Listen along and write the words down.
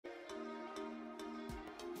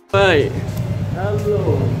Hey.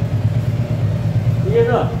 Hello.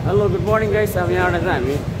 Hello, good morning guys. अब यहाँबाट चाहिँ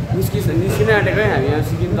हामी निस्किन आँटेको है। हामी यहाँ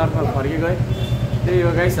सिक्किमतर्फ फर्केको है। त्यही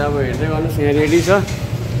हो गाइस, अब हेर्दै गर्नुहोस् यहाँ रेडी छ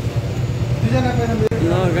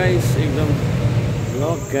ल गाइस एकदम। ल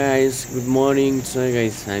गाइस गुड मर्निङ छ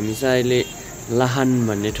गाइस। हामी चाहिँ अहिले लाहान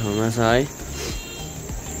भन्ने ठाउँमा छ है।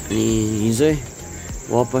 अनि हिजो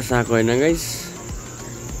वापस आएको होइन गाइस।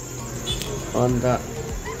 अन्त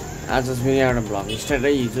आज फेरि एउटा भ्लग स्टार्ट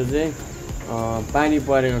है। हिजो चाहिँ पानी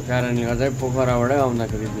परेको कारणले गर्दा पोखराबाटै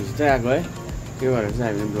आउँदाखेरि भिज्दै आएको है। त्यो भएर चाहिँ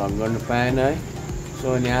हामीले भ्लग गर्नु पाएन है। सो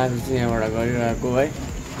अनि आज चाहिँ यहाँबाट गरिरहेको है।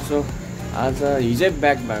 सो आज हिजै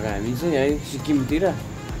ब्याक भएको हामी चाहिँ है सिक्किमतिर।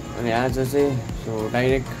 अनि आज चाहिँ सो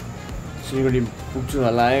डाइरेक्ट सिलगढी पुग्छु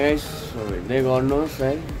होला है गाइस। सो हेर्दै गर्नुहोस्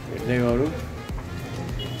है, हेर्दै गरौँ।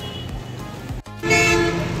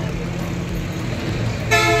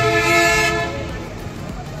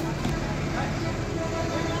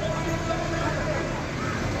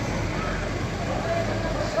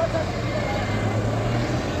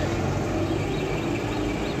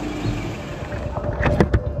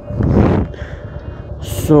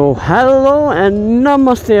 So hello and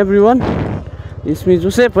namaste everyone, it's me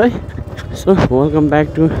Joseph hai. So welcome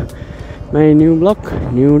back to my new vlog,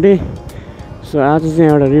 new day. So आज चाहिँ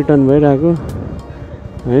एउटा रिटर्न भइरहेको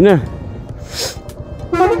हैन,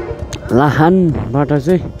 लाहानबाट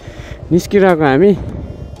चाहिँ निस्किरहेको हामी।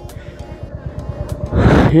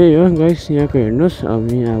 यही हो गाइस, यहाँको हेर्नुहोस्। अब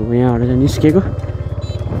यहाँबाट चाहिँ निस्केको।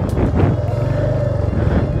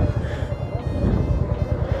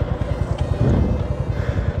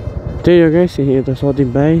 त्यही हो गाइस, यता सदीप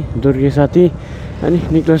भाइ, दुर्गे साथी अनि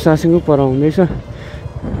निक्लेस सासिङको पराउँदैछ।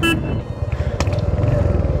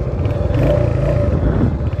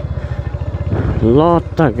 ल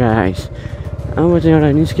त गाइस, अब चाहिँ एउटा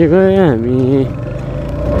निस्केको हामी।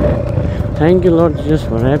 Thank you lord Jesus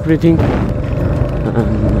for everything.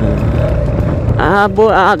 अब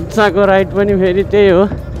आजको राइड पनि फेरि त्यही हो,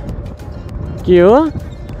 के हो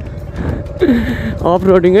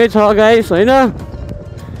अफरोडिङै छ गाइस होइन।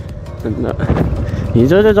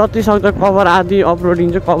 हिजो चाहिँ जति सक्दो कभर आदि अफरोडिङ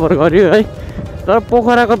चाहिँ कभर गर्यो है। तर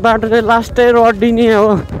पोखराको बाटो चाहिँ लास्टै रड्डी नै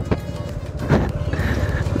हो।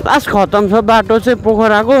 लास्ट खतम छ बाटो चाहिँ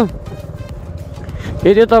पोखराको।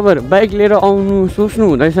 यदि तपाईँहरू बाइक लिएर आउनु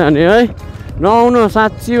सोच्नु हुँदैछ भने है नआउनु,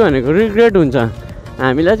 साँच्ची भनेको रिग्रेट हुन्छ।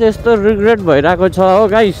 हामीलाई चाहिँ यस्तो रिग्रेट भइरहेको छ हो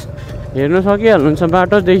गाइस। हेर्नु सकिहाल्नुहुन्छ,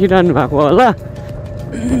 बाटो देखिरहनु भएको होला।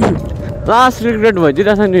 लास्ट रिग्रेट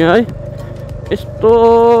भइदिरहेछ नि है, यस्तो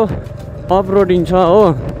अफरोडिङ छ हो।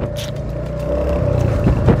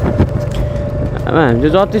 अब हामी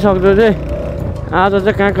चाहिँ जति सक्दो चाहिँ आज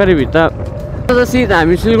चाहिँ काँकरीभित्र आज सिधा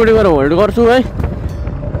हामी सिलगढी गएर होल्ड गर्छौँ है।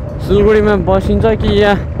 सिलगढीमा बसिन्छ कि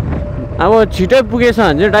या अब छिटै पुगेछ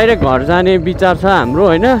भने चाहिँ डाइरेक्ट घर जाने विचार छ हाम्रो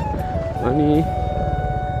होइन। अनि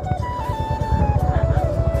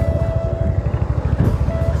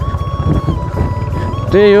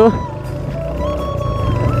त्यही हो।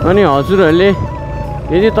 अनि हजुरहरूले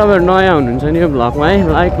यदि तपाईँहरू नयाँ हुनुहुन्छ नि यो भ्लगमा है,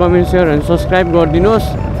 like comment share and subscribe गरिदिनुहोस्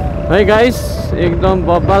है गाइस, एकदम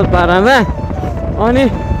बब्बाल पारामा। अनि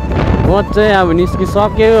म चाहिँ अब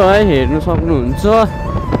निस्किसक्यो है, हेर्नु सक्नुहुन्छ।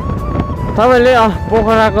 तपाईँले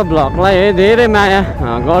पोखराको भ्लगलाई है धेरै माया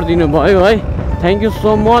गरिदिनु भयो है। थ्याङ्क यू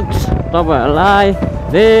सो मच तपाईँहरूलाई,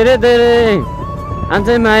 धेरै धेरै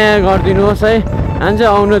अझै माया गरिदिनुहोस् है। अझै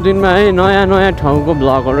आउने दिनमा है नयाँ नयाँ ठाउँको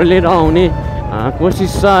भ्लगहरू लिएर आउने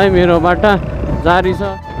कोसिस छ है, मेरोबाट जारी छ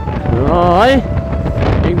र है।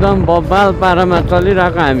 एकदम बब्बाल पारामा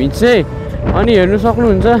चलिरहेको हामी चाहिँ। अनि हेर्नु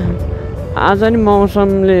सक्नुहुन्छ आज नि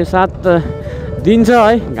मौसमले साथ दिन्छ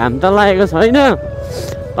है, घाम त लागेको छैन।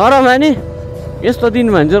 तर पनि यस्तो दिन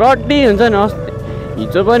भने चाहिँ रड्डी हुन्छ नि। अस्ति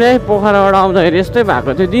हिजो पनि है पोखराबाट आउँदाखेरि यस्तै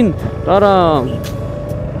भएको थियो दिन, तर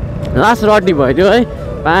लास्ट रड्डी भइदियो है।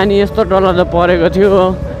 पानी यस्तो डरलाग्दो परेको थियो।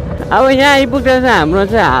 अब यहाँ आइपुग्दा चाहिँ हाम्रो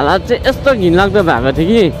चाहिँ हालत चाहिँ यस्तो घिनलाग्दो भएको थियो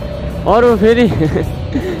कि अरू फेरि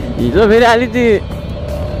हिजो फेरि अलिकति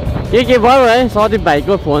के भयो है। सदीप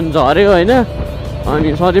भाइको फोन झऱ्यो होइन।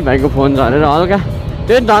 अनि सदीप भाइको फोन झरेर हल्का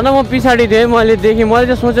त्यो धन्दा म पछाडि थिएँ, मैले देखेँ।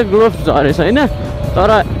 मैले चाहिँ सोचेँ ग्लोभ्स झरेछ होइन, तर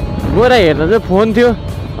गएर हेर्दा चाहिँ फोन थियो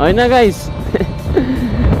होइन गाइस।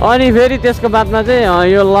 अनि फेरि त्यसको बादमा चाहिँ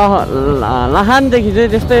यो लाहानदेखि चाहिँ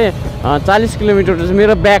त्यस्तै 40 किलोमिटर चाहिँ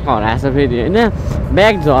मेरो ब्याग हराएछ फेरि होइन।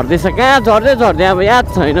 ब्याग झर्दैछ, कहाँ झर्दै अब याद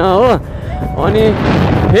छैन हो। अनि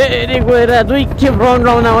फेरि गएर 2 खेप राउन्ड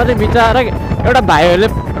आउँदा मात्रै बिचरा एउटा भाइहरूले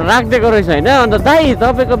राखिदिएको रहेछ होइन। अन्त दाइ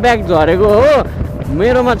तपाईँको ब्याग झरेको हो,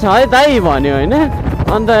 मेरोमा छ है दाइ भन्यो होइन।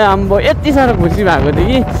 अन्त अब यति साह्रो खुसी भएको थियो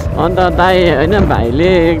कि अन्त दाइ होइन भाइले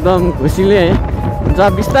एकदम खुसीले है जा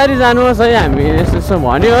बिस्तारै जानुहोस् है हामी यसो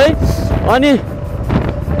भन्यो है। अनि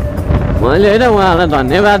मैले होइन उहाँलाई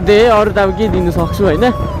धन्यवाद दिएँ, अरू त अब के दिनु सक्छु होइन।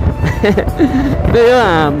 त्यही हो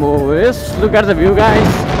हाम्रो यस लुकार द भ्यू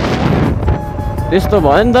गाइस, त्यस्तो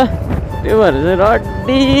भयो नि त। त्यो भएर चाहिँ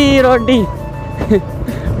रड्डी रड्डी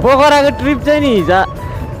पोखराको ट्रिप चाहिँ नि हिजो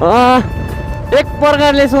एक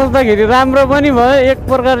प्रकारले सोच्दाखेरि राम्रो पनि भयो, एक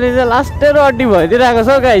प्रकारले चाहिँ लास्टै रड्डी भइदिइरहेको छ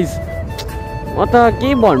हौ गाइस। म त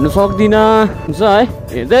केही भन्नु सक्दिनँ हुन्छ है,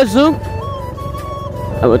 हेर्दैछु।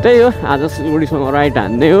 अब त्यही हो, आज सिलगढीसँग राइट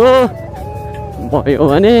हान्ने हो, भयो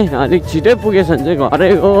भने अलिक छिटै पुगेछ भने चाहिँ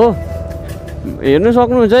घरै हो। हेर्नु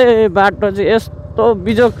सक्नुहुन्छ है बाटो चाहिँ यस्तो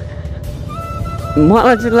बिजोक,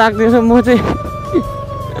 मलाई चाहिँ लाग्दैछ म चाहिँ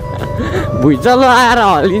भुइँचालो आएर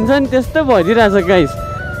हल्लिन्छ नि त्यस्तै भइदिइरहेछ गाइस।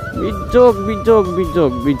 बिजोक बिजोक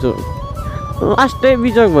बिजोक बिजोक लास्टै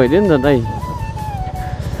बिजोक भइदियो नि त दाइ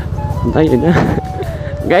दाइ होइन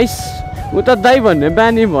गाइस। उता दाइ भन्ने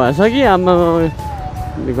बानी भएछ कि आमा,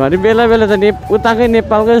 घरि बेला बेला त उताकै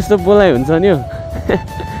नेपालकै जस्तो बोलाइ हुन्छ नि हो।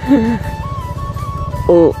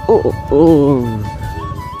 ओ ओ ओ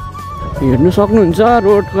हेर्नु सक्नुहुन्छ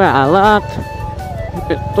रोडको हालत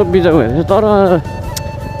यस्तो बिजोक भइरहेछ, तर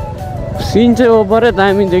सिन चाहिँ ओभरै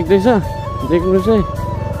दामी देख्दैछ। देख्नु चाहिँ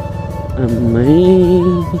आम्मै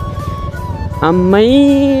आम्मै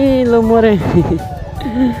ल मरे।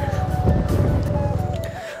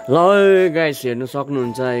 ल गाइस हेर्नु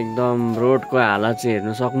सक्नुहुन्छ एकदम रोडको हालत चाहिँ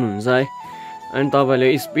हेर्नु सक्नुहुन्छ है। अनि तपाईँले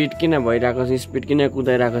स्पिड किन भइरहेको छ, स्पिड किन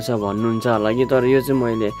कुदाइरहेको छ भन्नुहुन्छ होला कि, तर यो चाहिँ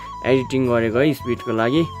मैले एडिटिङ गरेको है स्पिडको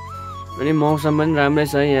लागि। अनि मौसम पनि राम्रै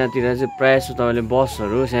छ यहाँतिर चाहिँ, प्रायः जस्तो तपाईँले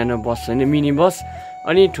बसहरू, सानो बस छैन मिनी बस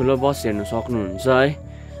अनि ठुलो बस हेर्नु सक्नुहुन्छ है।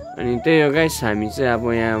 अनि त्यही हो गाइस, हामी चाहिँ अब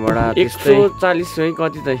यहाँबाट 140 है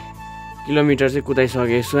कति त किलोमिटर चाहिँ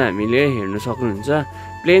कुदाइसकेको छु हामीले, हेर्नु सक्नुहुन्छ।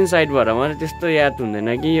 प्लेन साइड भएर मलाई त्यस्तो याद हुँदैन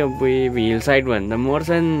कि यो हिल साइड भन्दा मर्छ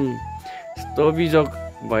नि, यस्तो बिजोक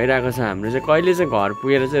भइरहेको छ। हाम्रो चाहिँ कहिले चाहिँ घर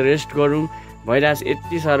पुगेर चाहिँ रेस्ट गरौँ भइरहेको छ,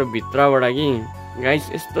 यति साह्रो भित्रबाट कि गाइस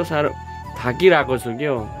यस्तो साह्रो थाकिरहेको छु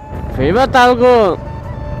क्या हो। फेवातालको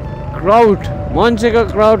क्राउड, मान्छेको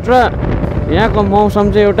क्राउड र यहाँको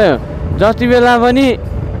मौसम चाहिँ एउटै हो, जति बेला पनि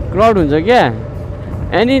क्राउड हुन्छ क्या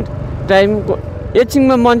एनी टाइमको।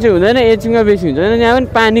 एकछिनमा मान्छे हुँदैन, एकछिनमा बेसी हुँदैन। यहाँ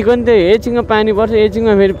पनि पानीको नि त्यही, एकछिनमा पानी पर्छ,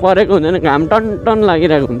 एकछिनमा फेरि परेको हुँदैन, घाम टन टन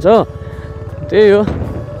लागिरहेको हुन्छ हो। त्यही हो,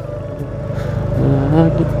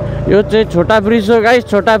 यो चाहिँ छोटा ब्रिज हो गाइस,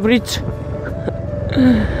 छोटा ब्रिज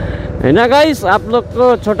है ना गाइस। आप लोग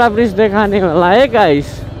को छोटा ब्रिज दिखाने वाला है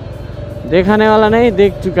गाइस, दिखाने वाला नहीं,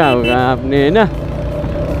 देख चुका होगा आपने है ना।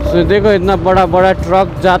 सो देखो इतना बड़ा बड़ा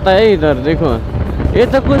ट्रक जाता है इधर, देखो ये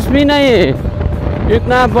तो कुछ भी नहीं है,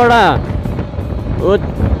 इतना बड़ा वो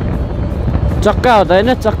चक्का होता है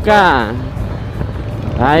ना, चक्का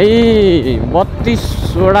भाई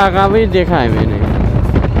 32वटा का भी देखा है मैंने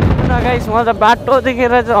गाइस। मलाई त बाटो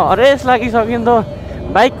देखेर चाहिँ हरेस लागिसकिन्थ्यो,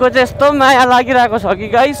 बाइकको चाहिँ यस्तो माया लागिरहेको छ कि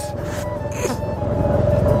गाइस।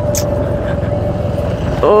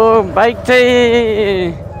 ओ बाइक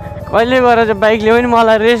चाहिँ कहिले गएर चाहिँ बाइकले पनि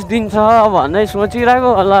मलाई रेस्ट दिन्छ भन्दै सोचिरहेको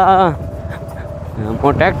होला। म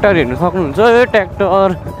ट्र्याक्टर हेर्नु सक्नुहुन्छ, यो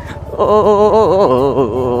ट्र्याक्टर ओ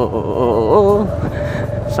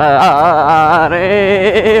सारे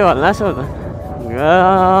भन्ला छ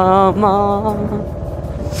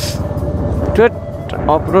त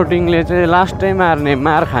अपरोडिङले चाहिँ लास्ट टाइम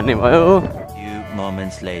मार खाने भयो।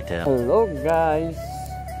 हेलो गाइस,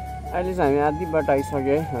 अहिले चाहिँ हामी आधी बाटो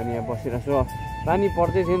आइसक्यो है, अनि यहाँ बसिरहेको छु। पानी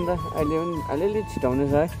पर्दै थियो नि त, अहिले पनि अलिअलि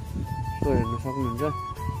छिटाउँदैछ है, त्यो हेर्नु सक्नुहुन्छ।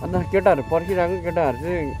 अन्त केटाहरू पर्खिरहेको, केटाहरू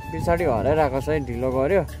चाहिँ पछाडि हराइरहेको छ है, ढिलो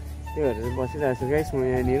गऱ्यो, त्यो भएर चाहिँ बसिरहेको छु गाइस म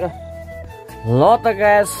यहाँनिर। ल त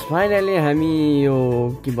गाइस फाइनली हामी यो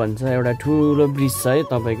के भन्छ एउटा ठुलो ब्रिज छ है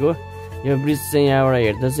तपाईँको। यो ब्रिज चाहिँ यहाँबाट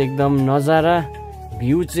हेर्दा चाहिँ एकदम नजारा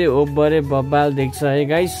भ्यू चाहिँ ओभरै बब्बाल देख्छ है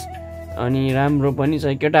गाइस। अनि राम्रो पनि छ,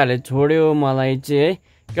 केटाहरूले छोड्यो मलाई चाहिँ है,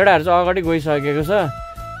 केटाहरू चाहिँ अगाडि गइसकेको छ,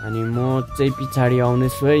 अनि म चाहिँ पछाडि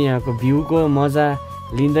आउँदैछु है। यहाँको भ्यूको मजा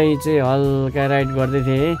लिँदै चाहिँ हल्का राइड गर्दै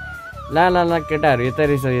थिएँ है। ला ला ला केटाहरू यतै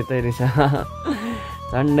रहेछ यतै रहेछ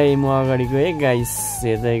झन्डै म अगाडि गएँ गाइस,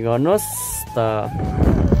 हेर्दै गर्नुहोस् त।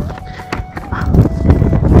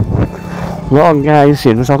 ल गाइस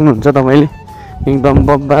हेर्नु सक्नुहुन्छ तपाईँले, एकदम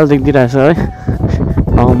बब्बाल देखिदिरहेछ है।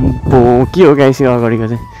 के हो गाइस यो अगाडिको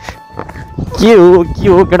चाहिँ, के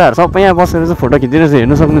हो केटाहरू सबै यहाँ बसेर चाहिँ फोटो खिचिरहेछ,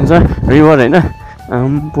 हेर्नु सक्नुहुन्छ रिभर होइन।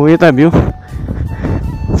 यता भ्यू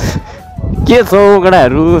के छ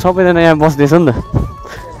केटाहरू सबैजना यहाँ बस्दैछ नि त।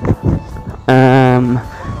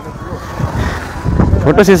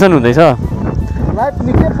 फोटो सेसन हुँदैछ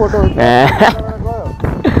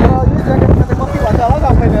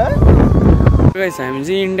हामी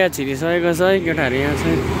चाहिँ इन्डिया छिरिसकेको छ है, केटाहरू यहाँ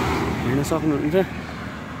चाहिँ हेर्न सक्नुहुन्छ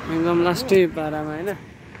एकदम लास्टै पारामा होइन।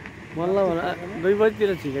 बल्ल 2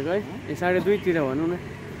 बजीतिर छिरेको है 2:30तिर भनौँ न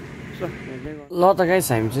ल त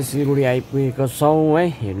गाइस हामी चाहिँ सिलगढी आइपुगेको छौँ है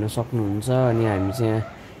हेर्न सक्नुहुन्छ अनि हामी चाहिँ यहाँ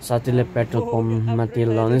साथीले पेट्रोल पम्पमा तेल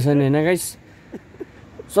लाउँदैछ नि होइन गाइस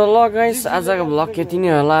सो ल गाइस आजको भ्लग यति नै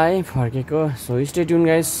होला है फर्केको so stay tune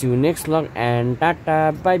guys C you next vlog and tata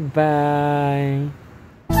bye by